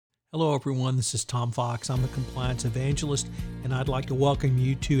Hello, everyone. This is Tom Fox. I'm a compliance evangelist, and I'd like to welcome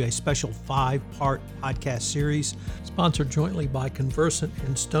you to a special 5-part podcast series sponsored jointly by Conversant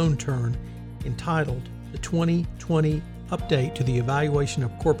and StoneTurn entitled The 2020 Update to the Evaluation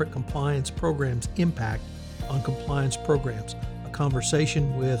of Corporate Compliance Programs Impact on Compliance Programs, a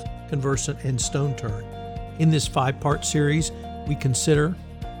conversation with Conversant and StoneTurn. In this 5-part series, we consider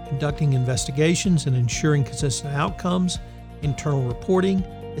conducting investigations and ensuring consistent outcomes, internal reporting,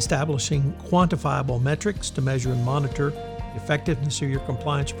 establishing quantifiable metrics to measure and monitor the effectiveness of your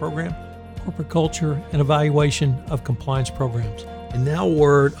compliance program, corporate culture, and evaluation of compliance programs. And now a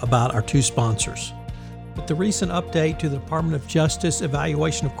word about our two sponsors. With the recent update to the Department of Justice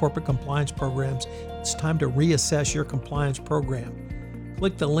evaluation of corporate compliance programs, it's time to reassess your compliance program.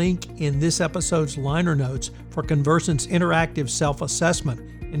 Click the link in this episode's liner notes for Conversant's interactive self-assessment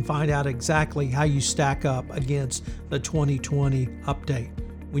and find out exactly how you stack up against the 2020 update.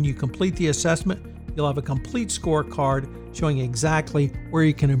 When you complete the assessment, you'll have a complete scorecard showing exactly where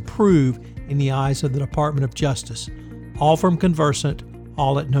you can improve in the eyes of the Department of Justice. All from Conversant,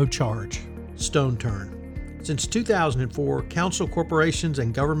 all at no charge. StoneTurn. Since 2004, counsel corporations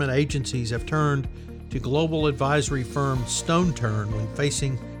and government agencies have turned to global advisory firm StoneTurn when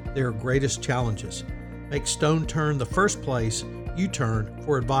facing their greatest challenges. Make StoneTurn the first place you turn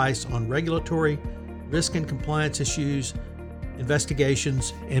for advice on regulatory, risk and compliance issues,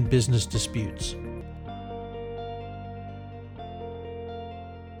 investigations, and business disputes.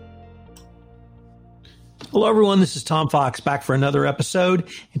 Hello, everyone. This is Tom Fox back for another episode.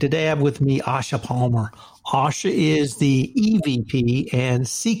 And today I have with me Asha Palmer. Asha is the EVP and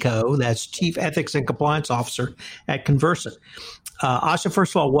CICO, that's Chief Ethics and Compliance Officer at Conversant. Asha,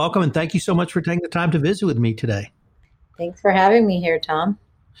 first of all, welcome, and thank you so much for taking the time to visit with me today. Thanks for having me here, Tom.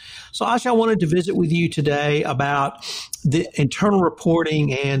 So, Asha, I wanted to visit with you today about the internal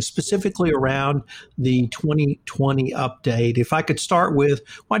reporting and specifically around the 2020 update. If I could start with,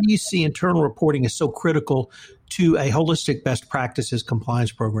 why do you see internal reporting as so critical to a holistic best practices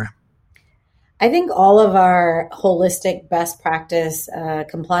compliance program? I think all of our holistic best practice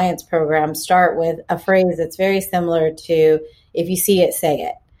compliance programs start with a phrase that's very similar to, if you see it, say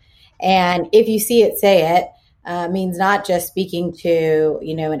it. And if you see it, say it, means not just speaking to,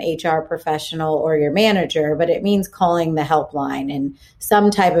 an HR professional or your manager, but it means calling the helpline and some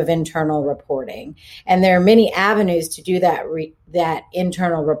type of internal reporting. And there are many avenues to do that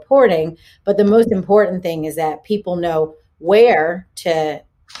internal reporting. But the most important thing is that people know where to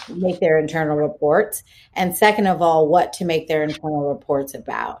make their internal reports. And second of all, what to make their internal reports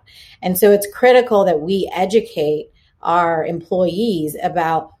about. And so it's critical that we educate our employees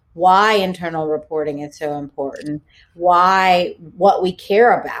about why internal reporting is so important, what we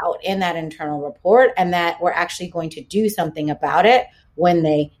care about in that internal report, and that we're actually going to do something about it when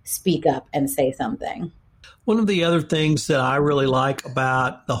they speak up and say something. One of the other things that I really like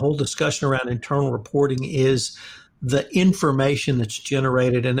about the whole discussion around internal reporting is the information that's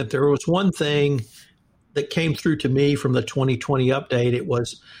generated. And if there was one thing that came through to me from the 2020 update, it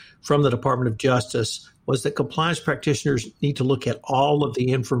was from the Department of Justice, was that compliance practitioners need to look at all of the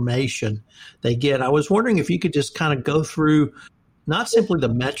information they get. I was wondering if you could just kind of go through not simply the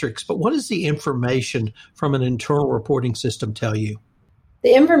metrics, but what does the information from an internal reporting system tell you?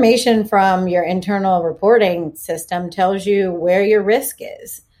 The information from your internal reporting system tells you where your risk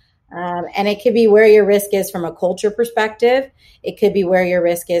is. And it could be where your risk is from a culture perspective. It could be where your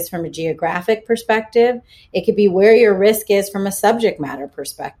risk is from a geographic perspective. It could be where your risk is from a subject matter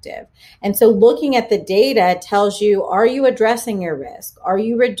perspective. And so looking at the data tells you, are you addressing your risk? Are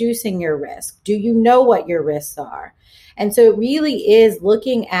you reducing your risk? Do you know what your risks are? And so it really is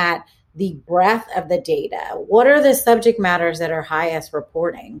looking at the breadth of the data. What are the subject matters that are highest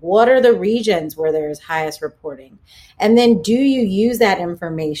reporting? What are the regions where there is highest reporting? And then do you use that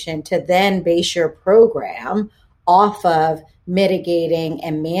information to then base your program off of mitigating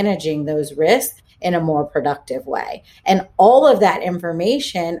and managing those risks in a more productive way? And all of that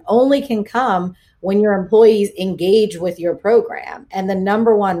information only can come when your employees engage with your program. And the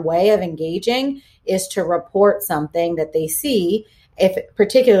number one way of engaging is to report something that they see,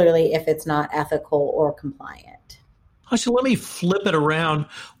 particularly if it's not ethical or compliant. Asha, let me flip it around.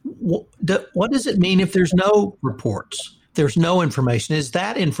 What does it mean if there's no reports? There's no information. Is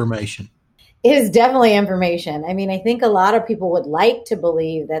that information? It is definitely information. I mean, I think a lot of people would like to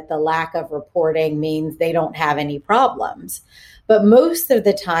believe that the lack of reporting means they don't have any problems. But most of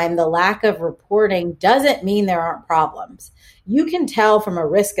the time, the lack of reporting doesn't mean there aren't problems. You can tell from a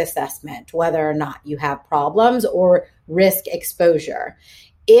risk assessment whether or not you have problems or risk exposure.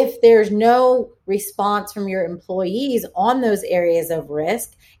 if there's no response from your employees on those areas of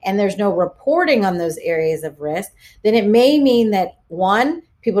risk, and there's no reporting on those areas of risk, then it may mean that, one,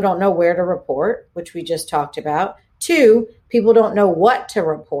 people don't know where to report, which we just talked about. Two, people don't know what to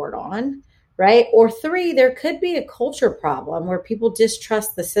report on, right? Or three, there could be a culture problem where people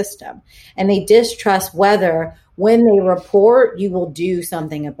distrust the system, and they distrust whether when they report, you will do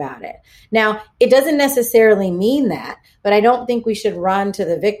something about it. Now, it doesn't necessarily mean that, but I don't think we should run to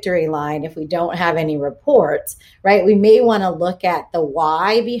the victory line if we don't have any reports, right? We may want to look at the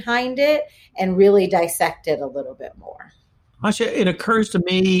why behind it and really dissect it a little bit more. Asha, it occurs to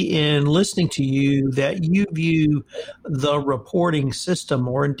me in listening to you that you view the reporting system,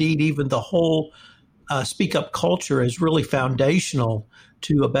 or indeed even the whole Speak Up culture, as really foundational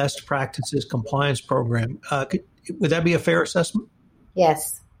to a best practices compliance program. Would that be a fair assessment?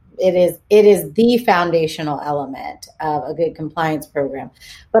 Yes, it is. It is the foundational element of a good compliance program.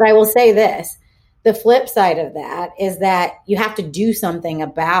 But I will say this, the flip side of that is that you have to do something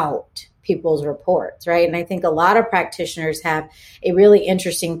about people's reports, right? And I think a lot of practitioners have a really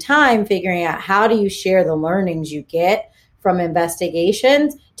interesting time figuring out how do you share the learnings you get from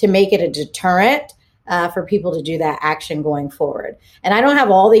investigations to make it a deterrent for people to do that action going forward. And I don't have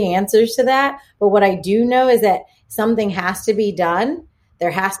all the answers to that, but what I do know is that something has to be done.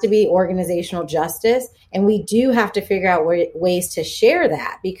 There has to be organizational justice, and we do have to figure out ways to share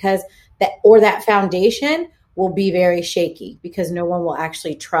that, because that foundation will be very shaky, because no one will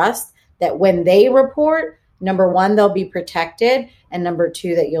actually trust that when they report, number one, they'll be protected, and number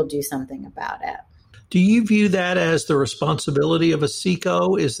two, that you'll do something about it. Do you view that as the responsibility of a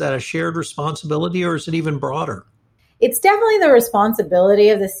CECO? Is that a shared responsibility, or is it even broader? It's definitely the responsibility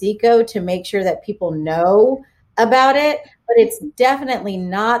of the CECO to make sure that people know about it, but it's definitely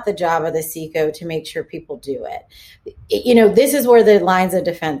not the job of the CECO to make sure people do it. This is where the lines of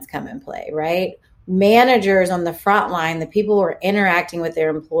defense come in play, right? Managers on the front line, the people who are interacting with their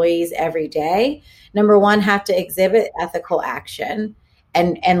employees every day, number one, have to exhibit ethical action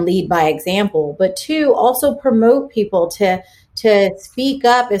and lead by example. But two, also promote people to speak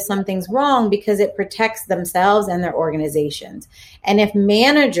up if something's wrong, because it protects themselves and their organizations. And if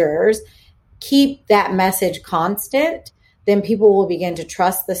managers keep that message constant, then people will begin to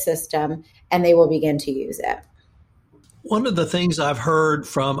trust the system and they will begin to use it. One of the things I've heard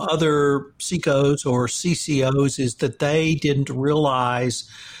from other CECOs or CCOs is that they didn't realize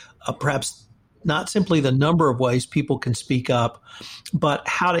perhaps not simply the number of ways people can speak up, but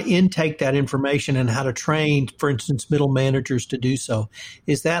how to intake that information and how to train, for instance, middle managers to do so.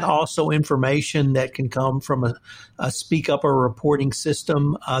 Is that also information that can come from a Speak Up or reporting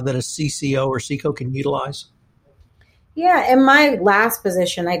system that a CCO or CECO can utilize? Yeah, in my last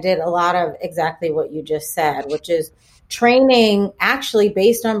position, I did a lot of exactly what you just said, which is training actually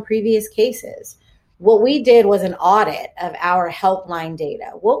based on previous cases. What we did was an audit of our helpline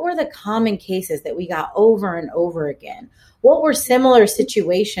data. What were the common cases that we got over and over again? What were similar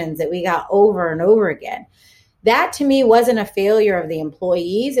situations that we got over and over again? That to me wasn't a failure of the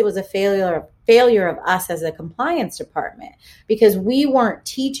employees. It was a failure of us as a compliance department, because we weren't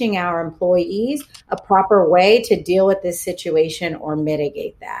teaching our employees a proper way to deal with this situation or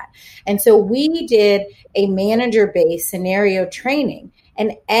mitigate that. And so we did a manager-based scenario training.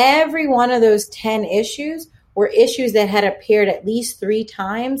 And every one of those 10 issues were issues that had appeared at least 3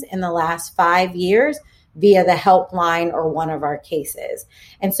 times in the last 5 years via the helpline or one of our cases.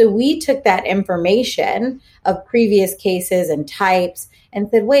 And so we took that information of previous cases and types and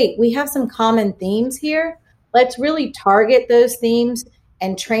said, wait, we have some common themes here. Let's really target those themes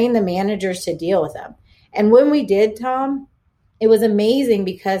and train the managers to deal with them. And when we did, Tom, it was amazing,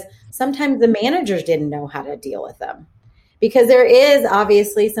 because sometimes the managers didn't know how to deal with them, because there is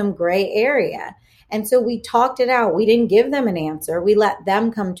obviously some gray area. And so we talked it out. We didn't give them an answer. We let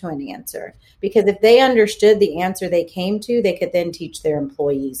them come to an answer, because if they understood the answer they came to, they could then teach their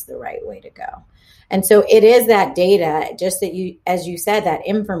employees the right way to go. And so it is that data, just that you, as you said, that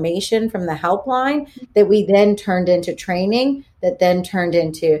information from the helpline that we then turned into training, that then turned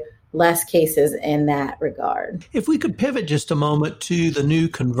into less cases in that regard. If we could pivot just a moment to the new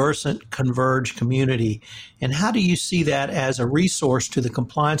Conversant Converge community, and how do you see that as a resource to the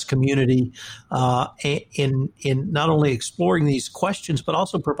compliance community in not only exploring these questions, but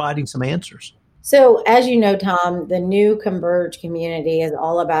also providing some answers? So as you know, Tom, the new Converge community is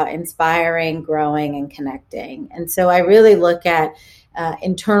all about inspiring, growing, and connecting. And so I really look at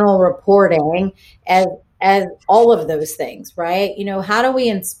internal reporting as all of those things, right? How do we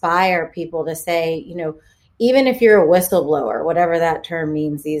inspire people to say, even if you're a whistleblower, whatever that term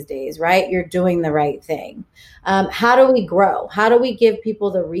means these days, right? You're doing the right thing. How do we grow? How do we give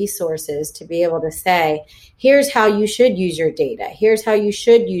people the resources to be able to say, here's how you should use your data. Here's how you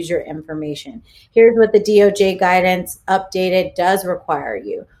should use your information. Here's what the DOJ guidance updated does require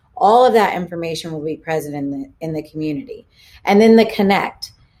you. All of that information will be present in the community. And then the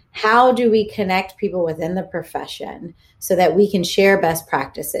connect. How do we connect people within the profession so that we can share best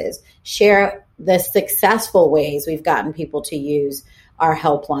practices, share the successful ways we've gotten people to use our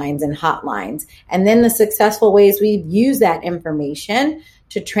helplines and hotlines, and then the successful ways we've used that information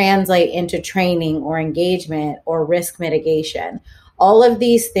to translate into training or engagement or risk mitigation. All of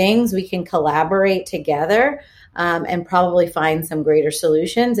these things we can collaborate together and probably find some greater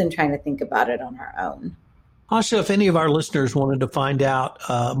solutions and trying to think about it on our own. Asha, if any of our listeners wanted to find out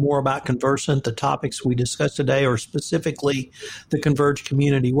more about Conversant, the topics we discussed today, or specifically the Converge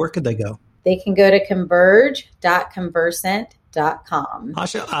community, where could they go? They can go to converge.conversant.com.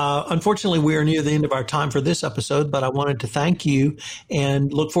 Asha, unfortunately, we are near the end of our time for this episode, but I wanted to thank you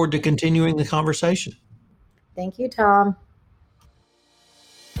and look forward to continuing the conversation. Thank you, Tom.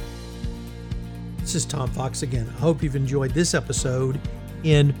 This is Tom Fox again. I hope you've enjoyed this episode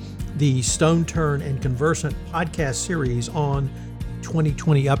in the Stone Turn and Conversant podcast series on the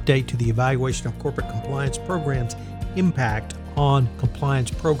 2020 update to the evaluation of corporate compliance programs' impact on compliance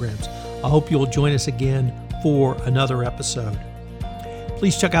programs. I hope you'll join us again for another episode.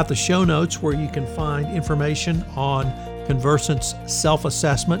 Please check out the show notes where you can find information on Conversant's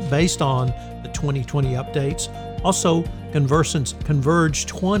self-assessment based on the 2020 updates. Also, Conversant's Converge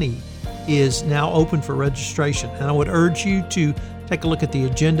 20 is now open for registration, and I would urge you to take a look at the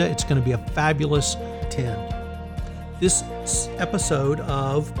agenda. It's going to be a fabulous attend. This episode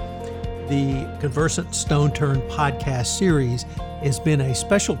of the Conversant Stone Turn podcast series has been a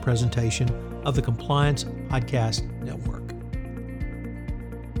special presentation of the Compliance Podcast Network.